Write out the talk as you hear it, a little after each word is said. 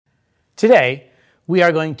Today, we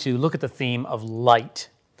are going to look at the theme of light.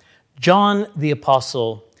 John the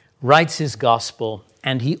Apostle writes his gospel,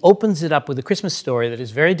 and he opens it up with a Christmas story that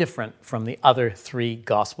is very different from the other three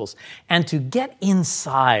gospels. And to get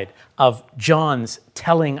inside of John's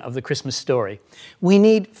telling of the Christmas story, we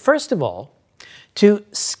need, first of all, to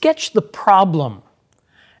sketch the problem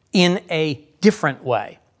in a different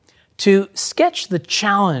way, to sketch the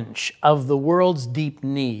challenge of the world's deep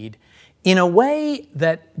need in a way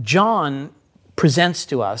that John presents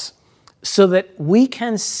to us so that we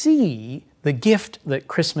can see the gift that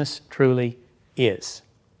Christmas truly is.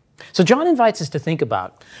 So John invites us to think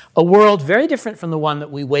about a world very different from the one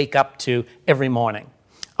that we wake up to every morning,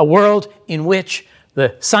 a world in which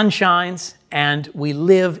the sun shines and we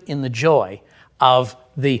live in the joy of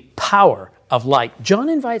the power of light. John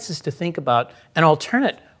invites us to think about an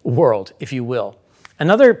alternate world, if you will,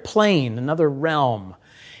 another plane, another realm,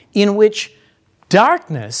 in which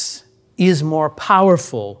darkness is more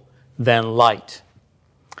powerful than light.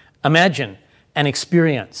 Imagine an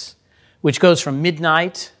experience which goes from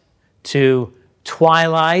midnight to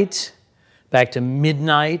twilight, back to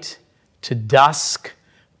midnight to dusk,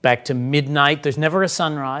 back to midnight. There's never a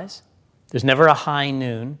sunrise. There's never a high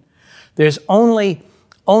noon. There's only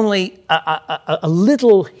a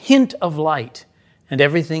little hint of light, and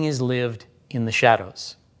everything is lived in the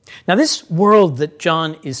shadows. Now, this world that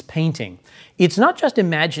John is painting, it's not just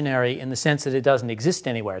imaginary in the sense that it doesn't exist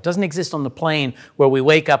anywhere. It doesn't exist on the plane where we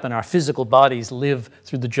wake up and our physical bodies live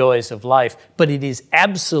through the joys of life, but it is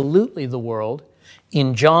absolutely the world,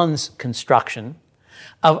 in John's construction,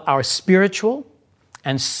 of our spiritual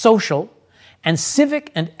and social and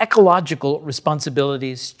civic and ecological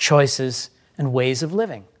responsibilities, choices, and ways of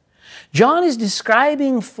living. John is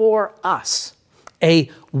describing for us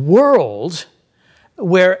a world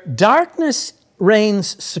where darkness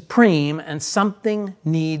reigns supreme and something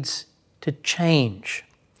needs to change.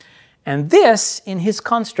 And this, in his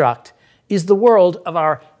construct, is the world of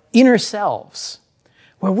our inner selves,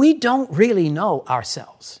 where we don't really know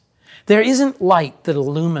ourselves. There isn't light that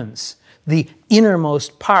illumines the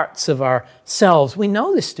innermost parts of ourselves. We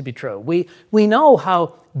know this to be true. We know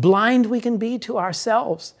how blind we can be to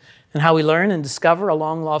ourselves and how we learn and discover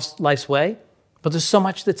along life's way. But there's so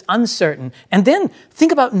much that's uncertain. And then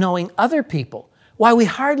think about knowing other people, why we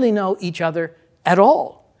hardly know each other at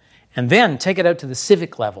all. And then take it out to the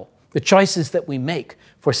civic level, the choices that we make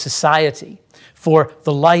for society, for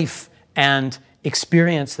the life and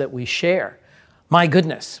experience that we share. My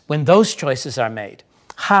goodness, when those choices are made,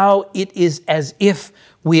 how it is as if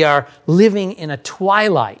we are living in a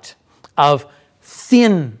twilight of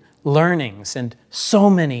thin learnings and so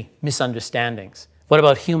many misunderstandings. What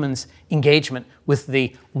about humans' engagement with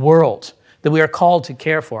the world that we are called to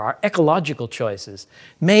care for, our ecological choices,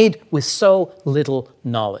 made with so little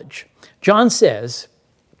knowledge? John says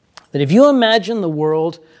that if you imagine the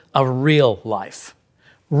world of real life,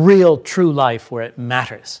 real true life where it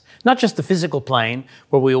matters, not just the physical plane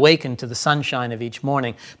where we awaken to the sunshine of each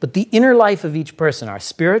morning, but the inner life of each person, our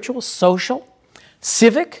spiritual, social,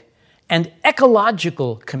 civic, and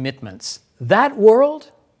ecological commitments, that world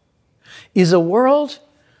is a world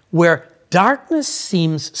where darkness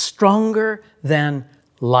seems stronger than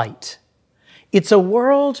light. It's a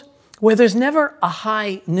world where there's never a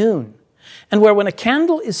high noon, and where when a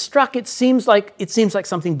candle is struck, it seems like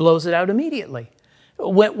something blows it out immediately.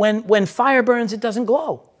 When fire burns, it doesn't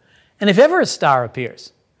glow. And if ever a star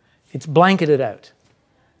appears, it's blanketed out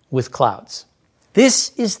with clouds.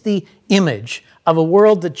 This is the image of a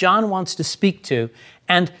world that John wants to speak to.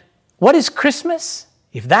 And what is Christmas?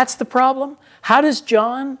 If that's the problem, how does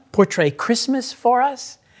John portray Christmas for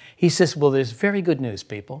us? He says, well, there's very good news,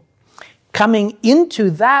 people. Coming into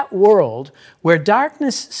that world where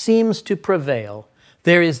darkness seems to prevail,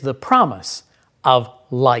 there is the promise of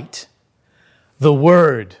light. The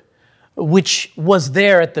Word, which was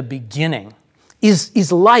there at the beginning,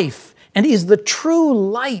 is life and is the true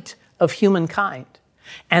light of humankind.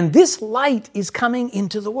 And this light is coming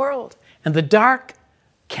into the world, and the dark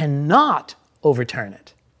cannot overturn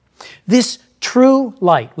it. This true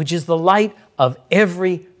light, which is the light of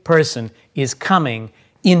every person, is coming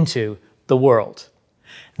into the world.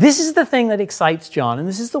 This is the thing that excites John, and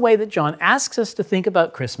this is the way that John asks us to think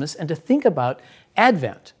about Christmas and to think about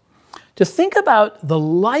Advent. To think about the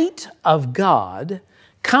light of God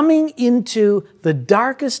coming into the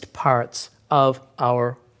darkest parts of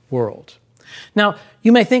our world. Now,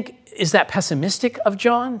 you may think, is that pessimistic of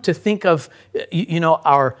John to think of,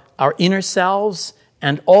 our inner selves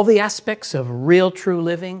and all the aspects of real, true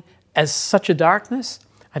living as such a darkness?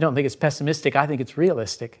 I don't think it's pessimistic. I think it's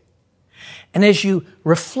realistic. And as you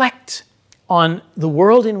reflect on the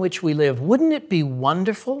world in which we live, wouldn't it be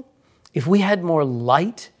wonderful if we had more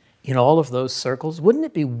light in all of those circles? Wouldn't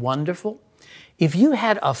it be wonderful if you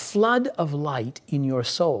had a flood of light in your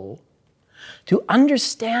soul to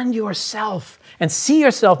understand yourself and see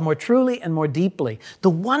yourself more truly and more deeply, the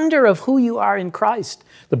wonder of who you are in Christ,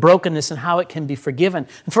 the brokenness and how it can be forgiven,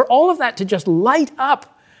 and for all of that to just light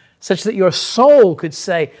up such that your soul could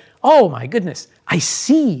say, oh my goodness, I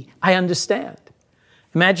see, I understand.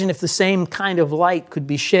 Imagine if the same kind of light could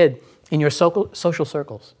be shed in your social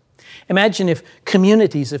circles. Imagine if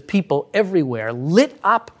communities of people everywhere lit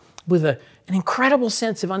up with an incredible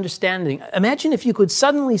sense of understanding. Imagine if you could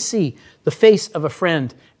suddenly see the face of a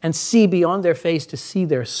friend and see beyond their face to see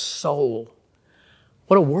their soul.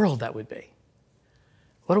 What a world that would be.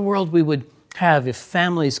 What a world we would have if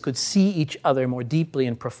families could see each other more deeply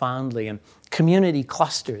and profoundly, and community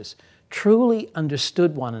clusters truly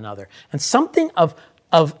understood one another. And something of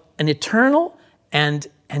an eternal and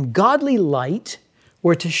godly light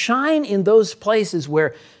were to shine in those places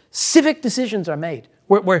where civic decisions are made,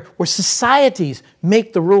 where societies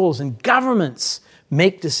make the rules and governments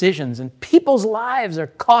make decisions and people's lives are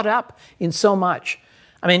caught up in so much.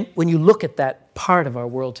 I mean, when you look at that part of our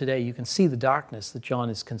world today, you can see the darkness that John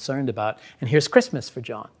is concerned about. And here's Christmas for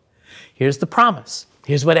John. Here's the promise.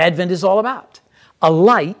 Here's what Advent is all about. A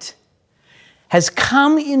light has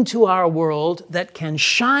come into our world that can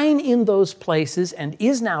shine in those places and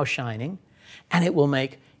is now shining, and it will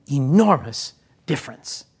make enormous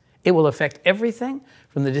difference. It will affect everything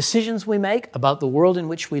from the decisions we make about the world in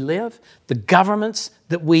which we live, the governments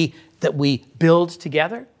that we build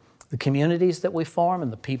together, the communities that we form,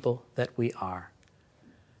 and the people that we are.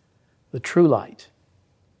 The true light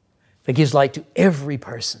that gives light to every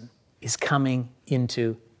person is coming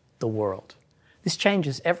into the world. This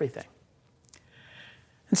changes everything.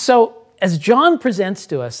 And so, as John presents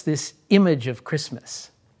to us this image of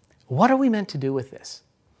Christmas, what are we meant to do with this?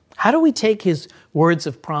 How do we take his words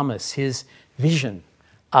of promise, his vision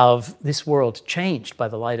of this world changed by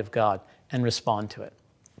the light of God, and respond to it?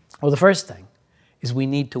 Well, the first thing is we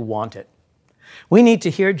need to want it. We need to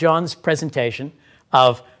hear John's presentation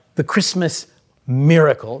of the Christmas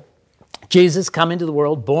miracle. Jesus come into the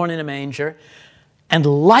world, born in a manger, and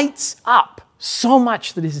lights up so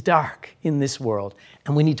much that is dark in this world,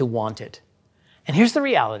 and we need to want it. And here's the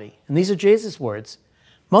reality, and these are Jesus' words.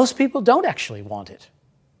 Most people don't actually want it.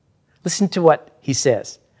 Listen to what he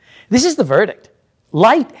says. This is the verdict.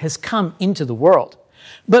 Light has come into the world,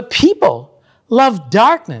 but people love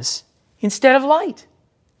darkness instead of light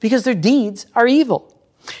because their deeds are evil.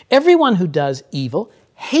 Everyone who does evil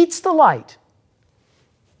hates the light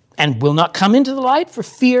and will not come into the light for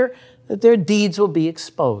fear that their deeds will be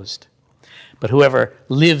exposed. But whoever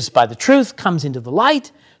lives by the truth comes into the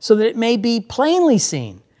light so that it may be plainly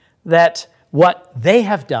seen that what they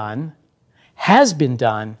have done has been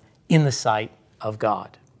done in the sight of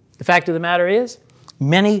God. The fact of the matter is,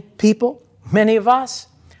 many people, many of us,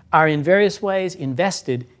 are in various ways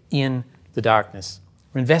invested in the darkness.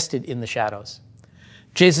 We're invested in the shadows.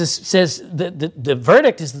 Jesus says that the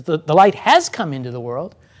verdict is that the light has come into the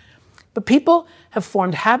world, but people have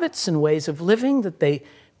formed habits and ways of living that they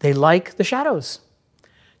like the shadows.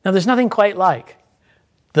 Now, there's nothing quite like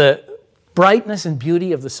the brightness and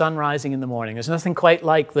beauty of the sun rising in the morning. There's nothing quite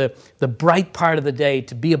like the bright part of the day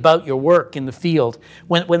to be about your work in the field.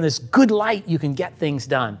 When there's good light, you can get things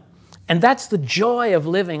done. And that's the joy of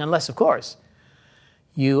living, unless, of course,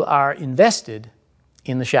 you are invested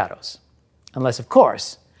in the shadows. Unless, of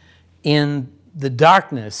course, in the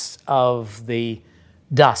darkness of the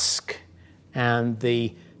dusk and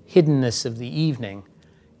the hiddenness of the evening,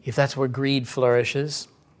 if that's where greed flourishes,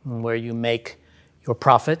 and where you make your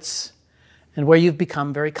profits, and where you've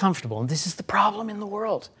become very comfortable. And this is the problem in the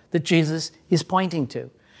world that Jesus is pointing to.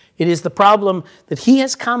 It is the problem that he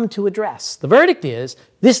has come to address. The verdict is,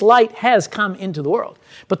 this light has come into the world.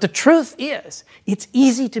 But the truth is, it's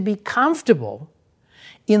easy to be comfortable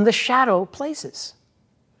in the shadow places.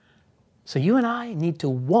 So you and I need to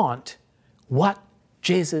want what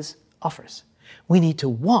Jesus offers. We need to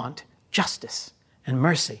want justice and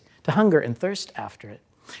mercy, to hunger and thirst after it.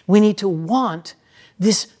 We need to want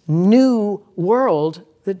this new world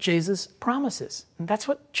that Jesus promises. And that's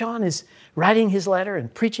what John is writing his letter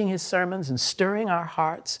and preaching his sermons and stirring our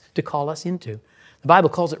hearts to call us into. The Bible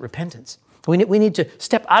calls it repentance. We need to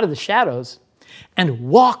step out of the shadows and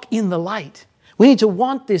walk in the light. We need to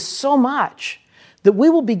want this so much that we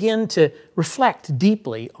will begin to reflect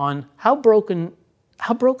deeply on how broken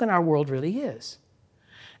our world really is.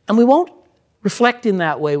 And we won't reflect in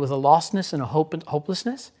that way with a lostness and a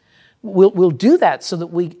hopelessness. We'll do that so that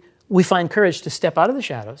we find courage to step out of the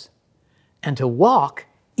shadows and to walk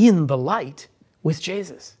in the light with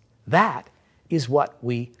Jesus. That is what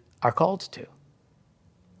we are called to.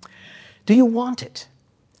 Do you want it?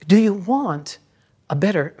 Do you want a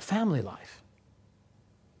better family life?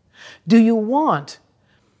 Do you want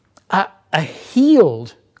a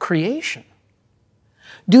healed creation?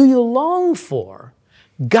 Do you long for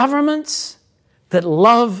governments that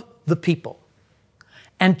love the people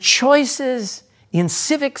and choices in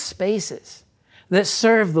civic spaces that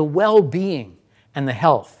serve the well-being and the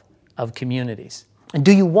health of communities? And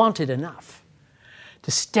do you want it enough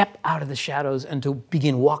to step out of the shadows and to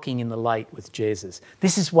begin walking in the light with Jesus?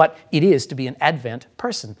 This is what it is to be an Advent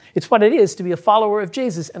person. It's what it is to be a follower of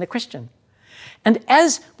Jesus and a Christian. And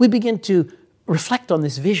as we begin to reflect on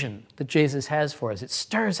this vision that Jesus has for us, it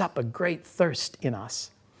stirs up a great thirst in us.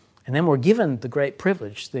 And then we're given the great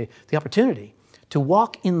privilege, the opportunity to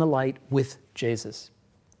walk in the light with Jesus.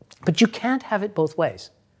 But you can't have it both ways.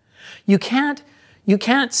 You can't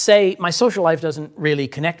say, my social life doesn't really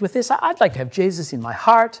connect with this. I'd like to have Jesus in my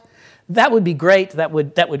heart. That would be great. That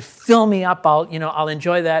would fill me up. I'll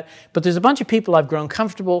enjoy that. But there's a bunch of people I've grown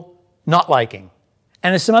comfortable not liking.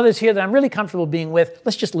 And there's some others here that I'm really comfortable being with.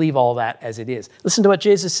 Let's just leave all that as it is. Listen to what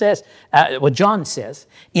Jesus says, what John says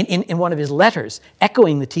in one of his letters,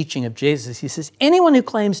 echoing the teaching of Jesus. He says, anyone who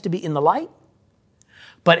claims to be in the light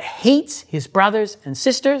but hates his brothers and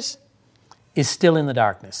sisters is still in the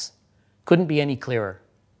darkness. Couldn't be any clearer.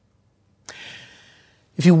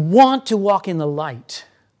 If you want to walk in the light,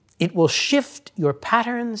 it will shift your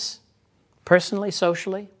patterns personally,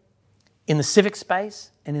 socially, in the civic space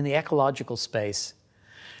and in the ecological space,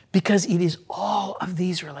 because it is all of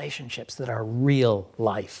these relationships that are real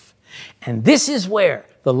life. And this is where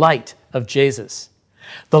the light of Jesus,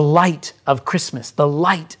 the light of Christmas, the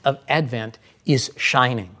light of Advent is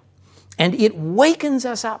shining. And it wakens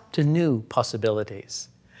us up to new possibilities.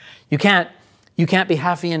 You can't be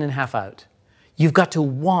half in and half out. You've got to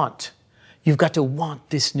want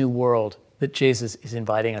this new world that Jesus is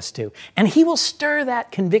inviting us to. And he will stir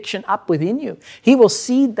that conviction up within you. He will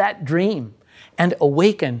seed that dream and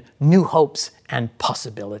awaken new hopes and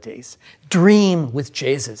possibilities. Dream with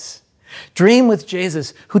Jesus. Dream with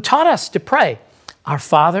Jesus, who taught us to pray, Our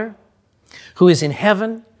Father, who is in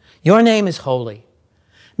heaven, your name is holy.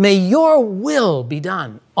 May your will be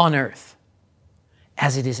done on earth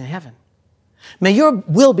as it is in heaven. May your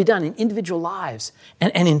will be done in individual lives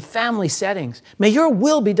and in family settings. May your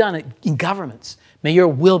will be done in governments. May your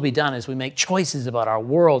will be done as we make choices about our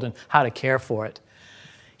world and how to care for it.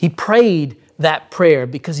 He prayed that prayer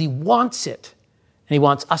because he wants it, and he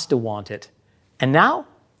wants us to want it. And now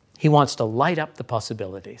he wants to light up the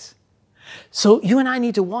possibilities. So you and I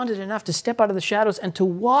need to want it enough to step out of the shadows and to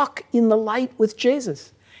walk in the light with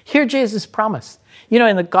Jesus. Hear Jesus' promise.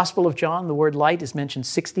 In the Gospel of John, the word light is mentioned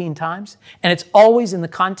 16 times, and it's always in the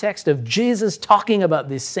context of Jesus talking about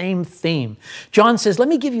this same theme. John says, let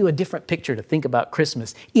me give you a different picture to think about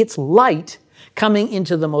Christmas. It's light coming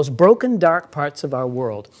into the most broken, dark parts of our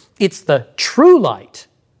world. It's the true light,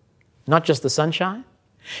 not just the sunshine.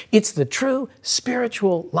 It's the true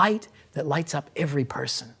spiritual light that lights up every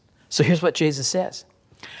person. So here's what Jesus says.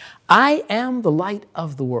 I am the light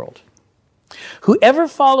of the world. Whoever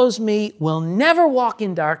follows me will never walk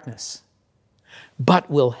in darkness, but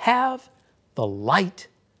will have the light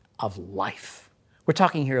of life. We're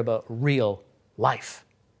talking here about real life.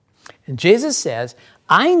 And Jesus says,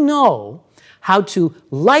 I know how to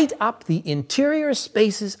light up the interior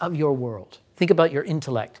spaces of your world. Think about your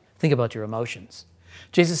intellect. Think about your emotions.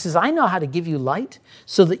 Jesus says, I know how to give you light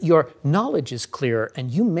so that your knowledge is clearer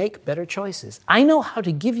and you make better choices. I know how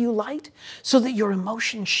to give you light so that your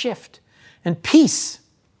emotions shift. And peace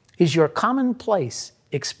is your commonplace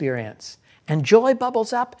experience. And joy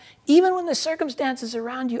bubbles up even when the circumstances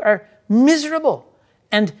around you are miserable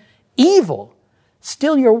and evil.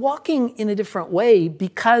 Still, you're walking in a different way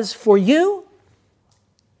because for you,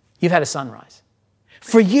 you've had a sunrise.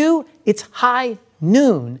 For you, it's high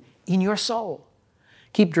noon in your soul.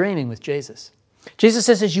 Keep dreaming with Jesus. Jesus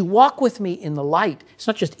says, as you walk with me in the light, it's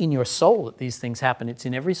not just in your soul that these things happen, it's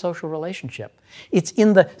in every social relationship. It's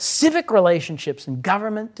in the civic relationships and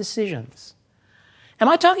government decisions. Am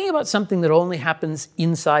I talking about something that only happens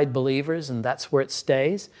inside believers and that's where it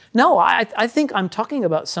stays? No, I think I'm talking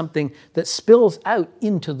about something that spills out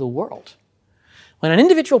into the world. When an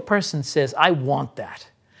individual person says, I want that,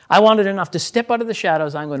 I want it enough to step out of the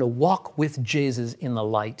shadows, I'm going to walk with Jesus in the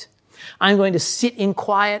light. I'm going to sit in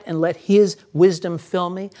quiet and let his wisdom fill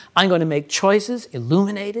me. I'm going to make choices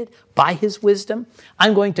illuminated by his wisdom.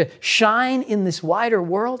 I'm going to shine in this wider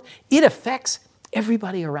world. It affects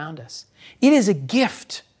everybody around us. It is a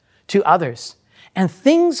gift to others. And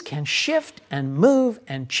things can shift and move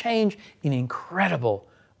and change in incredible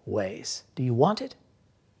ways. Do you want it?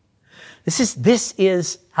 This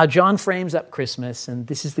is how John frames up Christmas, and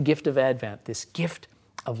this is the gift of Advent, this gift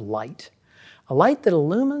of light. A light that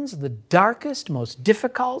illumines the darkest, most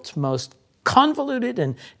difficult, most convoluted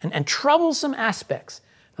and troublesome aspects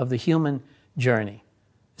of the human journey.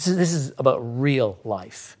 This is about real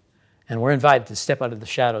life. And we're invited to step out of the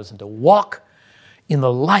shadows and to walk in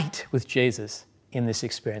the light with Jesus in this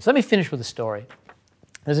experience. Let me finish with a story.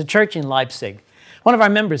 There's a church in Leipzig. One of our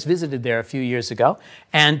members visited there a few years ago,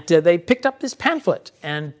 and they picked up this pamphlet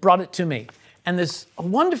and brought it to me. And there's a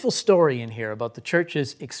wonderful story in here about the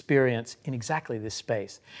church's experience in exactly this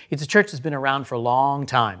space. It's a church that's been around for a long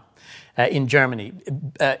time in Germany.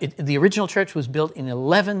 The original church was built in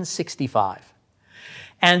 1165.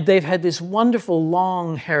 And they've had this wonderful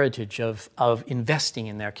long heritage of investing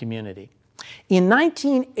in their community. In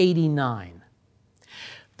 1989,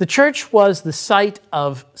 the church was the site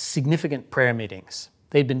of significant prayer meetings.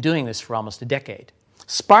 They'd been doing this for almost a decade,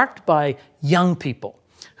 sparked by young people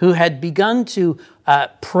who had begun to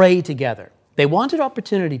pray together. They wanted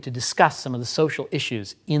opportunity to discuss some of the social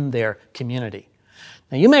issues in their community.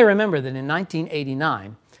 Now, you may remember that in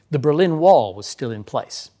 1989, the Berlin Wall was still in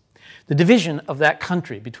place. The division of that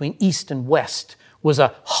country between East and West was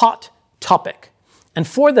a hot topic. And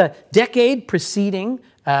for the decade preceding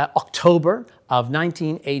October of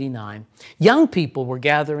 1989, young people were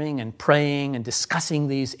gathering and praying and discussing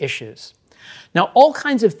these issues. Now, all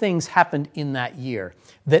kinds of things happened in that year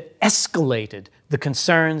that escalated the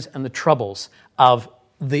concerns and the troubles of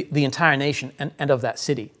the entire nation and of that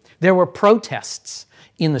city. There were protests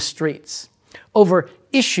in the streets over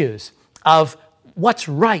issues of what's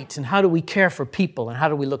right and how do we care for people and how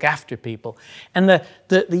do we look after people. And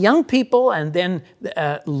the young people and then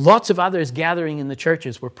lots of others gathering in the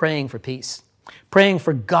churches were praying for peace, praying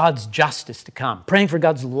for God's justice to come, praying for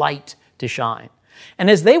God's light to shine.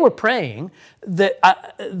 And as they were praying,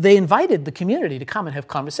 they invited the community to come and have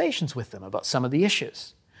conversations with them about some of the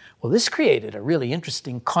issues. Well, this created a really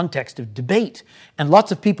interesting context of debate and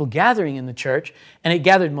lots of people gathering in the church, and it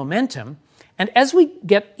gathered momentum. And as we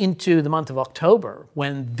get into the month of October,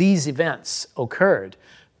 when these events occurred,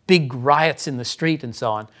 big riots in the street and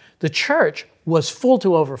so on, the church was full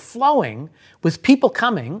to overflowing with people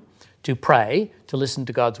coming to pray, to listen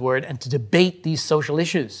to God's word, and to debate these social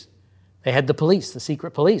issues. They had the police, the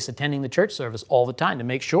secret police, attending the church service all the time to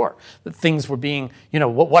make sure that things were being,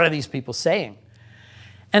 what are these people saying?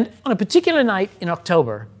 And on a particular night in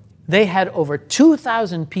October, they had over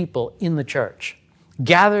 2,000 people in the church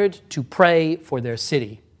gathered to pray for their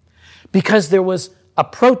city because there was a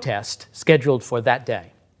protest scheduled for that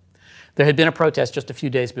day. There had been a protest just a few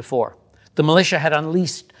days before. The militia had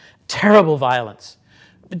unleashed terrible violence.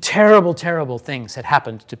 Terrible, terrible things had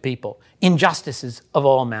happened to people, injustices of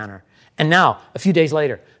all manner. And now, a few days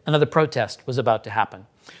later, another protest was about to happen.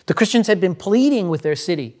 The Christians had been pleading with their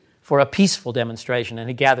city for a peaceful demonstration and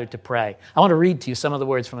had gathered to pray. I want to read to you some of the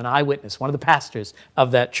words from an eyewitness, one of the pastors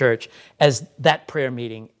of that church, as that prayer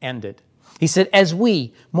meeting ended. He said, "As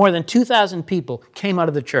we, more than 2,000 people, came out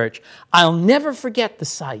of the church, I'll never forget the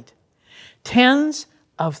sight. Tens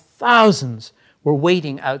of thousands were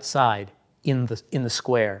waiting outside in the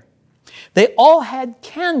square. They all had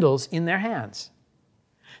candles in their hands.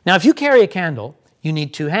 Now, if you carry a candle, you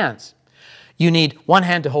need two hands. You need one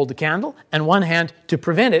hand to hold the candle and one hand to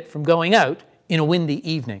prevent it from going out in a windy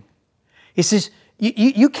evening." He says,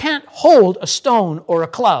 you can't hold a stone or a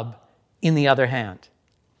club in the other hand.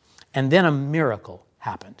 And then a miracle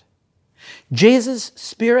happened. Jesus'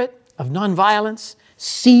 spirit of nonviolence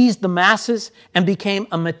seized the masses and became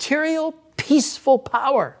a material, peaceful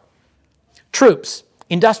power. Troops,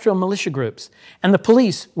 industrial militia groups, and the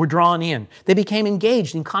police were drawn in. They became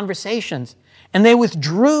engaged in conversations, and they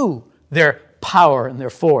withdrew their power and their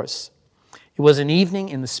force. It was an evening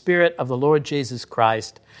in the spirit of the Lord Jesus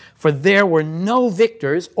Christ, for there were no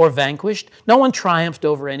victors or vanquished. No one triumphed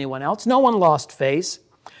over anyone else. No one lost face.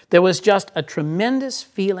 There was just a tremendous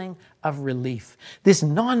feeling of relief. This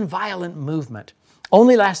nonviolent movement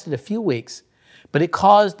only lasted a few weeks, but it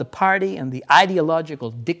caused the party and the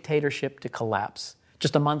ideological dictatorship to collapse.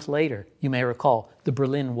 Just a month later, you may recall, the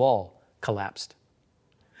Berlin Wall collapsed.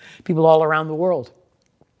 People all around the world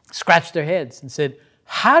scratched their heads and said,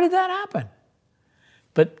 how did that happen?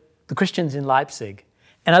 But the Christians in Leipzig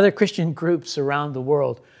and other Christian groups around the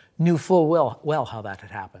world knew full well how that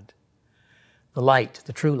had happened. The light,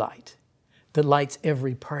 the true light, that lights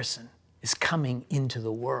every person is coming into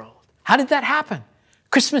the world. How did that happen?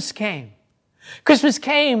 Christmas came. Christmas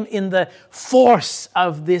came in the force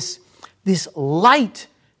of this light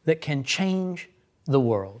that can change the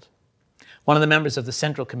world. One of the members of the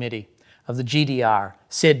Central Committee of the GDR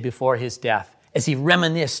said before his death, as he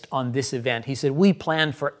reminisced on this event, he said, "We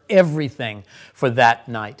planned for everything for that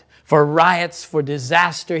night. For riots, for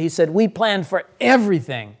disaster." He said, "We planned for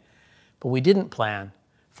everything, but we didn't plan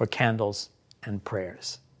for candles and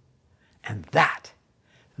prayers." And that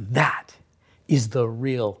is the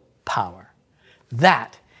real power.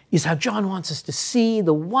 That is how John wants us to see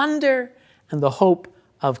the wonder and the hope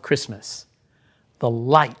of Christmas. The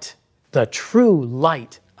light, the true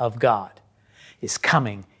light of God is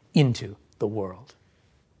coming into the world.